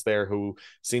Lawrence there, who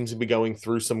seems to be going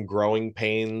through some growing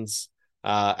pains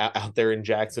out there in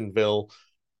Jacksonville.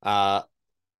 Khalil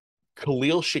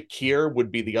Shakir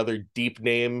would be the other deep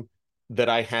name that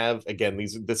I have. Again,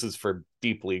 this is for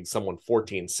deep leagues, someone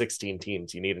 14, 16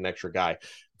 teams. You need an extra guy.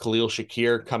 Khalil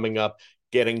Shakir coming up,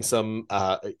 getting some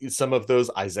of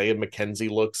those Isaiah McKenzie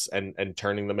looks and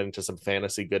turning them into some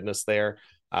fantasy goodness there.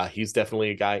 He's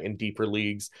definitely a guy in deeper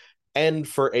leagues. And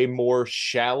for a more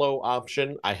shallow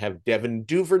option, I have Devin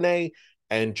Duvernay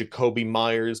and Jacoby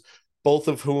Myers, both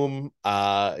of whom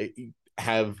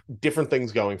have different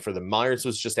things going for them. Myers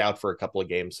was just out for a couple of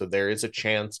games, so there is a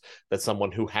chance that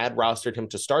someone who had rostered him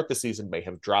to start the season may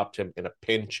have dropped him in a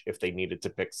pinch if they needed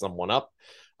to pick someone up.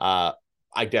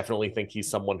 I definitely think he's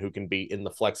someone who can be in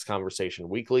the flex conversation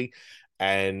weekly.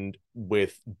 And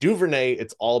with Duvernay,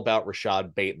 it's all about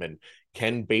Rashad Bateman.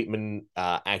 Can Bateman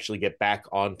actually get back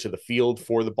onto the field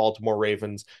for the Baltimore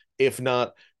Ravens? If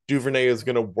not, Duvernay is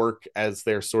going to work as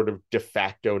their sort of de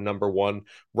facto number 1.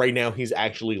 Right now, he's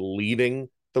actually leading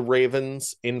the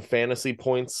Ravens in fantasy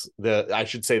points. I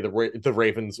should say the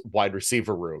Ravens wide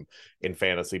receiver room in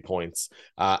fantasy points,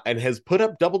 and has put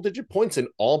up double-digit points in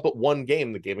all but one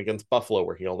game, the game against Buffalo,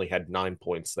 where he only had 9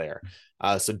 points there.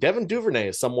 So Devin Duvernay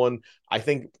is someone I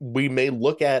think we may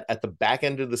look at the back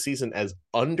end of the season as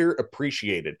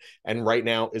underappreciated, and right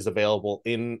now is available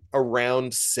in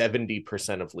around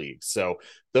 70% of leagues. So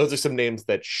those are some names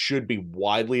that should be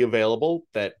widely available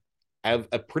that have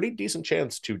a pretty decent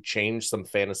chance to change some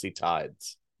fantasy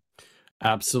tides.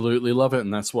 Absolutely love it.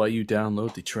 And that's why you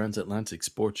download the Transatlantic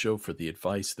Sports Show for the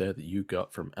advice there that you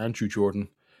got from Andrew Jordan.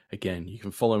 Again, you can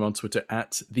follow him on Twitter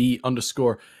at @the_ATJ.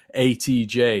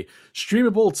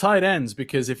 Streamable tight ends,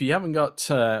 because if you haven't got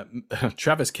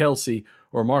Travis Kelce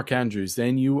or Mark Andrews,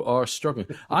 then you are struggling.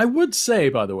 I would say,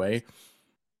 by the way,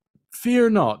 fear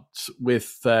not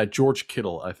with George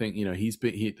Kittle. I think, he's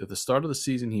been at the start of the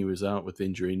season, he was out with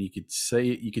injury, and you could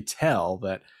tell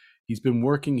that he's been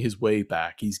working his way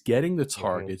back. He's getting the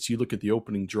targets. You look at the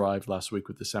opening drive last week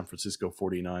with the San Francisco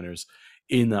 49ers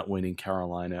in that win in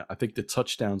Carolina. I think the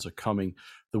touchdowns are coming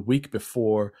the week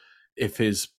before. If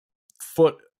his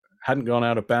foot hadn't gone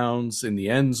out of bounds in the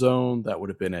end zone, that would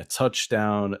have been a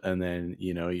touchdown. And then,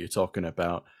 you're talking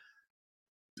about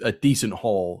a decent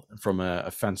haul from a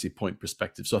fancy point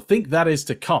perspective. So I think that is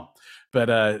to come. But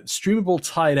streamable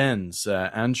tight ends,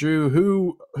 Andrew,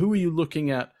 who are you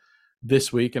looking at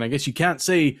this week? And I guess you can't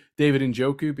say David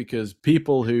Njoku, because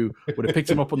people who would have picked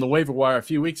him up on the waiver wire a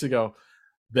few weeks ago,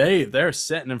 they're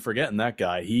setting and forgetting that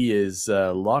guy. He is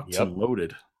locked and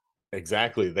loaded.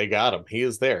 Exactly. They got him. He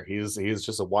is there. He's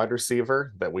just a wide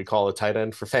receiver that we call a tight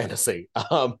end for fantasy.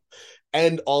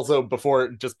 And also before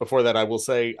that, I will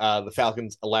say the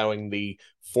Falcons allowing the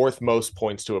 4th most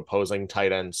points to opposing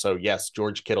tight ends. So yes,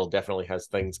 George Kittle definitely has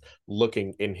things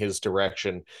looking in his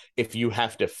direction. If you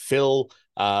have to fill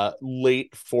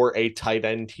late for a tight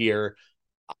end here,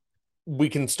 we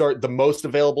can start. The most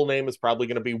available name is probably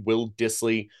going to be Will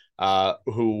Dissly,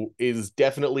 who is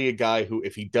definitely a guy who,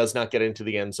 if he does not get into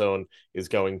the end zone, is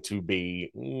going to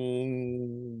be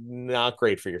not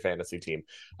great for your fantasy team.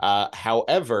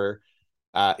 However,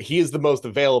 he is the most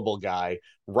available guy.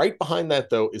 Right behind that,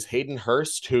 though, is Hayden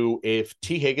Hurst, who, if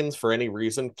T. Higgins, for any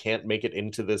reason, can't make it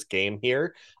into this game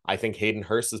here, I think Hayden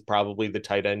Hurst is probably the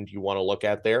tight end you want to look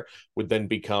at there, would then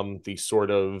become the sort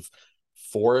of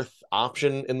 4th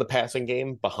option in the passing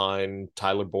game behind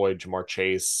Tyler Boyd, Jamar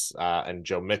Chase, and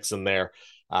Joe Mixon there.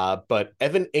 But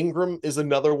Evan Ingram is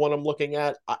another one I'm looking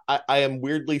at. I am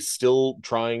weirdly still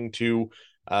trying to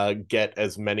get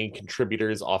as many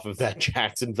contributors off of that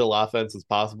Jacksonville offense as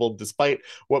possible, despite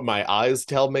what my eyes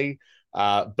tell me.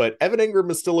 But Evan Ingram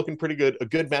is still looking pretty good. A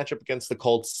good matchup against the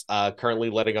Colts, currently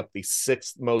letting up the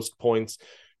 6th most points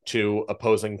to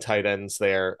opposing tight ends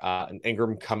there. And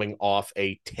Ingram coming off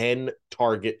a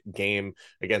 10-target game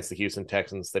against the Houston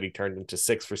Texans that he turned into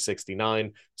 6 for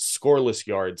 69, scoreless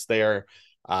yards there.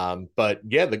 But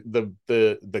yeah,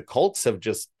 the Colts have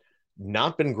just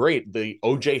not been great. The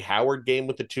OJ Howard game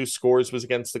with the 2 scores was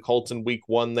against the Colts in week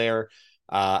 1 there.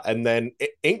 And then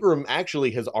Ingram actually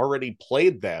has already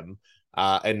played them.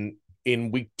 And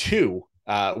in week 2,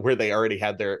 where they already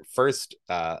had their first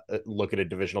look at a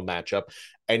divisional matchup,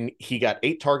 and he got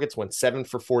 8 targets, went 7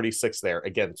 for 46 there.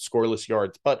 Again, scoreless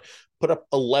yards, but put up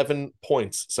 11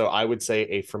 points. So I would say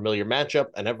a familiar matchup,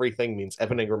 and everything means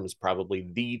Evan Ingram is probably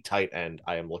the tight end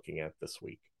I am looking at this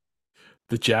week.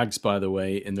 The Jags, by the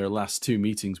way, in their last 2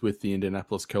 meetings with the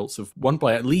Indianapolis Colts, have won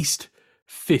by at least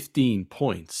 15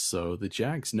 points. So the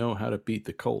Jags know how to beat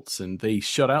the Colts, and they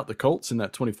shut out the Colts in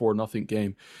that 24-0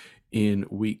 game in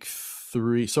week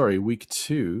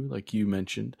 2, like you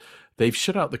mentioned. They've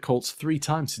shut out the Colts 3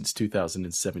 times since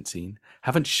 2017.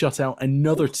 Haven't shut out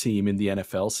another team in the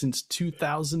NFL since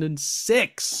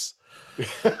 2006.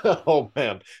 Oh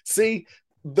man. See,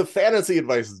 the fantasy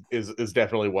advice is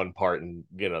definitely one part, and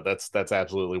that's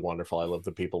absolutely wonderful. I love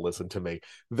that people listen to me.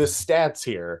 The stats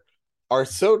here are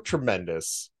so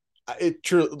tremendous.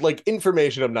 Like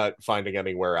information I'm not finding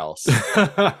anywhere else.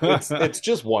 It's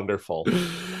just wonderful.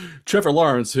 Trevor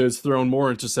Lawrence has thrown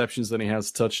more interceptions than he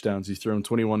has touchdowns. He's thrown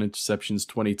 21 interceptions,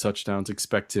 20 touchdowns.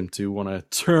 Expect him to want to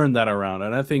turn that around,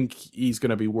 and I think he's going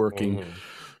to be working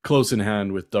close in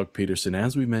hand with Doug Peterson.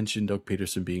 As we mentioned, Doug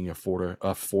Peterson being a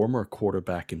former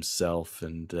quarterback himself,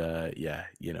 and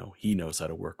he knows how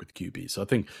to work with QB. So I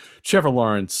think Trevor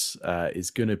Lawrence is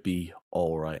going to be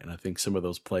all right, and I think some of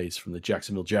those plays from the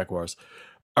Jacksonville Jaguars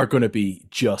are going to be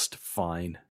just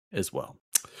fine as well.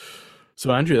 So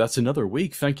Andrew, that's another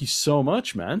week. Thank you so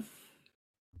much, man.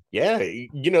 Yeah,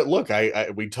 look,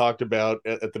 we talked about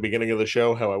at the beginning of the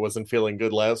show how I wasn't feeling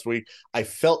good last week. I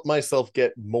felt myself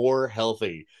get more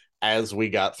healthy as we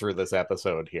got through this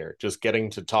episode here, just getting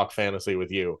to talk fantasy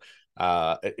with you.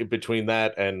 Between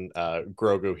that and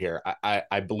Grogu here,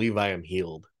 I believe I am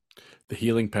healed. The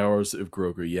healing powers of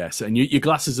Grogu, yes. And your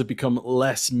glasses have become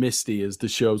less misty as the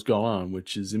show's gone on,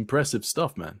 which is impressive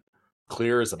stuff, man.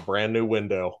 Clear as a brand new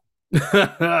window.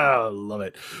 Love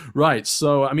it. Right.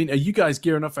 So, I mean, are you guys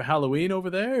gearing up for Halloween over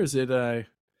there? Is it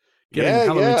getting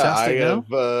Halloween-tastic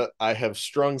now? I have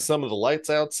strung some of the lights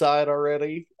outside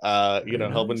already.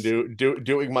 Helping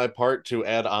doing my part to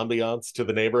add ambiance to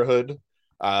the neighborhood.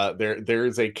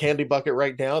 There's a candy bucket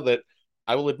right now that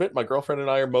I will admit my girlfriend and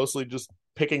I are mostly just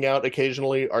picking out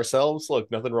occasionally ourselves.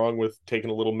 Look, nothing wrong with taking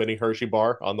a little mini Hershey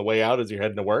bar on the way out as you're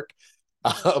heading to work.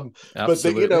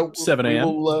 Absolutely. But 7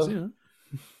 a.m.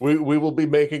 We will be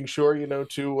making sure,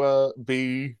 to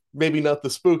be maybe not the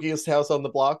spookiest house on the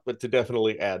block, but to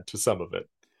definitely add to some of it.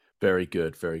 Very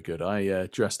good, very good. I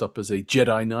dressed up as a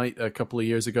Jedi Knight a couple of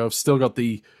years ago. I've still got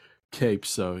the cape,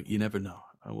 so you never know.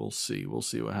 We'll see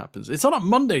what happens. It's on a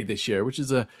Monday this year, which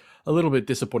is a little bit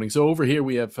disappointing. So over here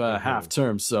we have half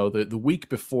term, so the week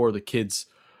before the kids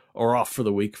are off for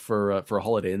the week for a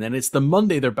holiday, and then it's the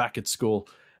Monday they're back at school,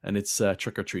 and it's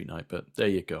trick or treat night. But there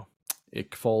you go.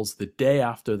 It falls the day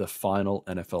after the final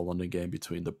NFL London game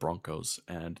between the Broncos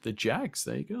and the Jags.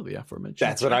 There you go, the aforementioned.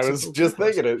 That's what I was just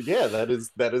thinking. Yeah, that is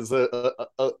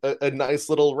a nice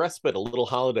little respite, a little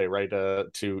holiday, right?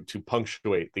 To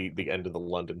punctuate the end of the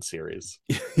London series.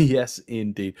 Yes,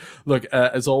 indeed. Look,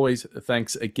 as always,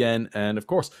 thanks again, and of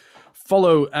course,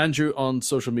 follow Andrew on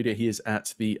social media. He is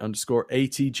at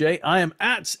 @the_ATJ. I am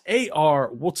at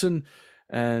AR Wootton.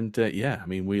 And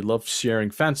we love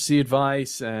sharing fantasy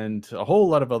advice and a whole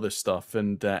lot of other stuff.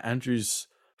 And Andrew's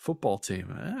football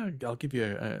team, I'll give you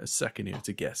a second here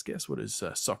to guess. Guess what his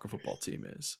soccer football team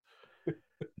is.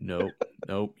 Nope,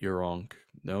 you're wrong.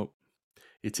 Nope.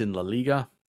 It's in La Liga.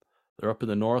 They're up in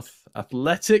the north.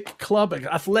 Athletic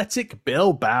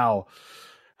Bilbao.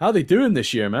 How are they doing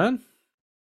this year, man?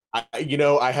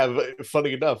 I have,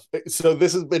 funny enough, so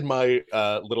this has been my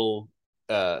little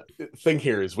thing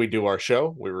here is we do our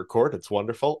show, we record, it's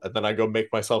wonderful, and then I go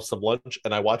make myself some lunch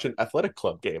and I watch an athletic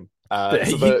club game.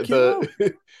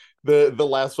 The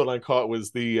last one I caught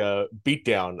was the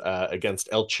beatdown against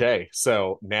Elche.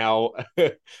 So now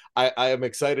I am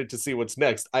excited to see what's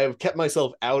next. I have kept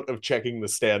myself out of checking the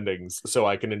standings so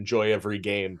I can enjoy every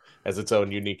game as its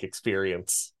own unique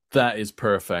experience. That is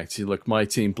perfect. See, look, my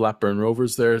team, Blackburn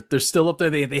Rovers, they're still up there.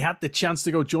 They had the chance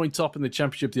to go joint top in the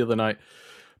championship the other night,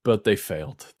 but they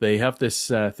failed. They have this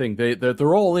thing.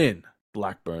 They're all in,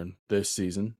 Blackburn, this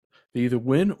season. They either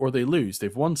win or they lose.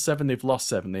 They've won 7, they've lost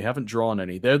 7. They haven't drawn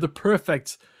any. They're the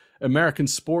perfect American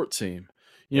sport team.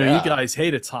 You guys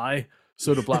hate a tie,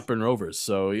 so do Blackburn Rovers.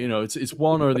 So, it's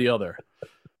one or the other.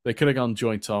 They could have gone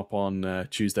joint top on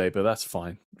Tuesday, but that's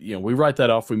fine. We write that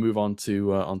off. We move on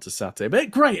to Saturday.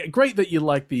 But great that you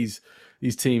like these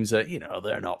teams that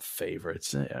they're not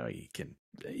favorites.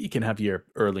 You can have your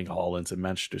Erling Haalands and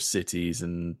Manchester Cities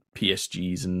and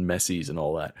PSGs and Messis and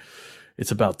all that.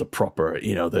 It's about the proper,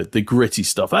 the gritty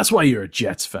stuff. That's why you're a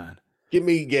Jets fan. Give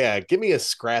me a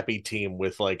scrappy team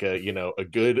with like a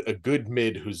good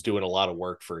mid who's doing a lot of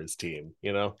work for his team.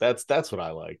 That's what I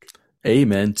like.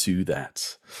 Amen to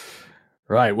that.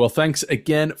 Right. Well, thanks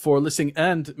again for listening,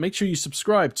 and make sure you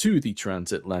subscribe to the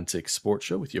Transatlantic Sports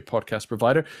Show with your podcast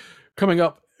provider. Coming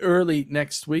up early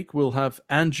next week, we'll have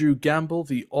Andrew Gamble,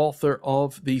 the author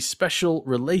of The Special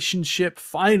Relationship.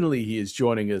 Finally, he is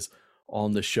joining us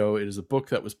on the show. It is a book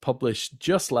that was published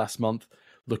just last month,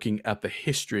 looking at the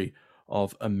history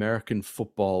of American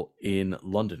football in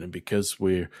London. And because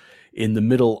we're in the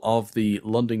middle of the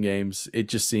London games, it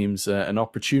just seems an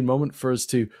opportune moment for us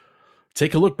to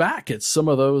take a look back at some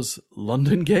of those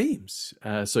London games.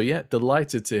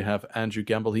 Delighted to have Andrew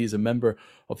Gamble. He's a member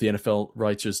of the NFL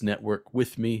Writers Network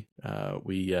with me.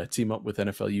 We team up with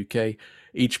NFL UK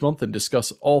each month and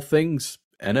discuss all things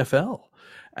NFL.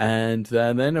 And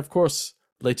then, of course,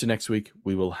 later next week,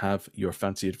 we will have your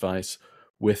fancy advice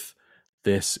with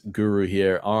this guru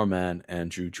here, our man,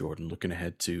 Andrew Jordan, looking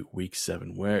ahead to week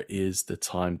 7. Where is the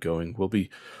time going? We'll be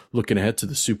looking ahead to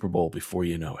the Super Bowl before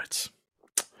you know it.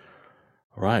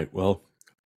 All right, well,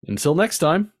 until next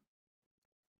time,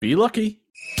 be lucky.